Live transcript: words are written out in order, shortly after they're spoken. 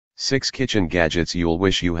6 Kitchen Gadgets You'll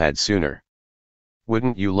Wish You Had Sooner.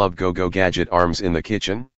 Wouldn't you love go-go gadget arms in the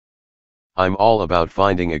kitchen? I'm all about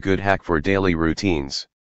finding a good hack for daily routines.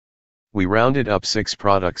 We rounded up 6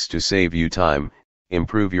 products to save you time,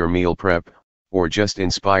 improve your meal prep, or just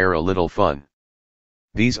inspire a little fun.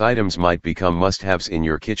 These items might become must-haves in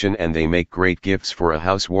your kitchen, and they make great gifts for a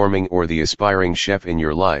housewarming or the aspiring chef in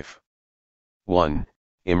your life. 1.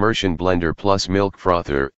 Immersion Blender Plus Milk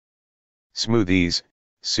Frother. Smoothies,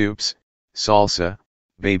 soups, salsa,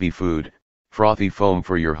 baby food, frothy foam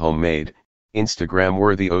for your homemade,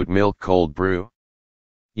 Instagram-worthy oat milk cold brew.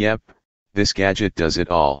 Yep, this gadget does it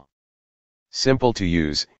all. Simple to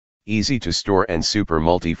use, easy to store, and super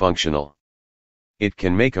multifunctional. It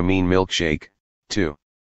can make a mean milkshake, too.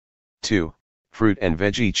 2. Fruit and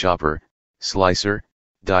Veggie Chopper, Slicer,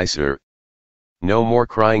 Dicer. No more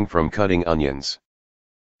crying from cutting onions.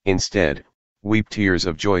 Instead, weep tears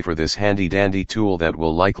of joy for this handy-dandy tool that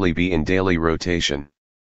will likely be in daily rotation.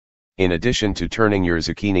 In addition to turning your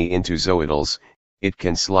zucchini into zoidals, it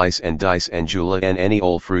can slice and dice and julienne any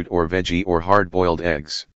old fruit or veggie or hard-boiled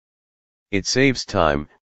eggs. It saves time,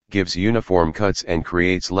 gives uniform cuts, and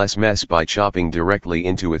creates less mess by chopping directly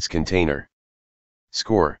into its container.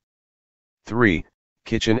 Score. 3.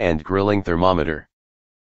 Kitchen and Grilling Thermometer.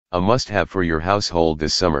 A must-have for your household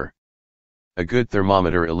this summer. A good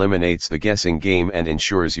thermometer eliminates the guessing game and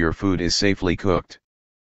ensures your food is safely cooked.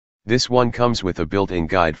 This one comes with a built-in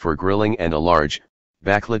guide for grilling and a large,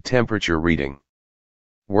 backlit temperature reading.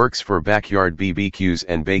 Works for backyard BBQs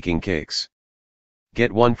and baking cakes.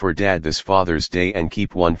 Get one for Dad this Father's Day and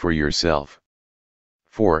keep one for yourself.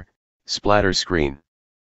 4. Splatter Screen.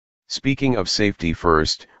 Speaking of safety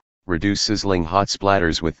first, reduce sizzling hot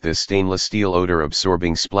splatters with this stainless steel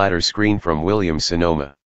odor-absorbing splatter screen from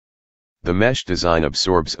Williams-Sonoma. The mesh design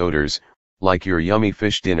absorbs odors, like your yummy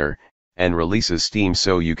fish dinner, and releases steam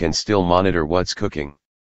so you can still monitor what's cooking.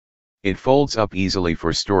 It folds up easily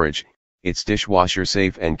for storage, it's dishwasher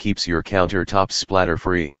safe, and keeps your countertops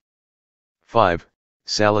splatter-free. 5.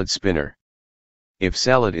 Salad Spinner. If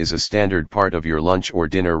salad is a standard part of your lunch or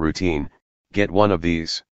dinner routine, get one of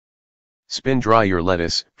these. Spin dry your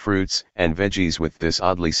lettuce, fruits, and veggies with this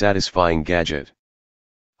oddly satisfying gadget.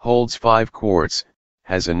 Holds 5 quarts,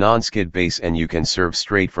 has a non-skid base, and you can serve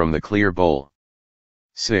straight from the clear bowl.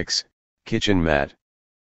 6. Kitchen Mat.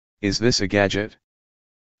 Is this a gadget?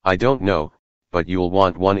 I don't know, but you'll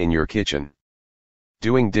want one in your kitchen.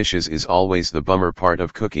 Doing dishes is always the bummer part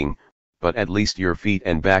of cooking, but at least your feet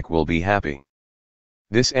and back will be happy.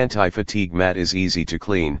 This anti-fatigue mat is easy to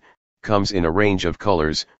clean, comes in a range of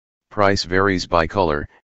colors, price varies by color,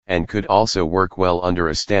 and could also work well under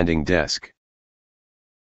a standing desk.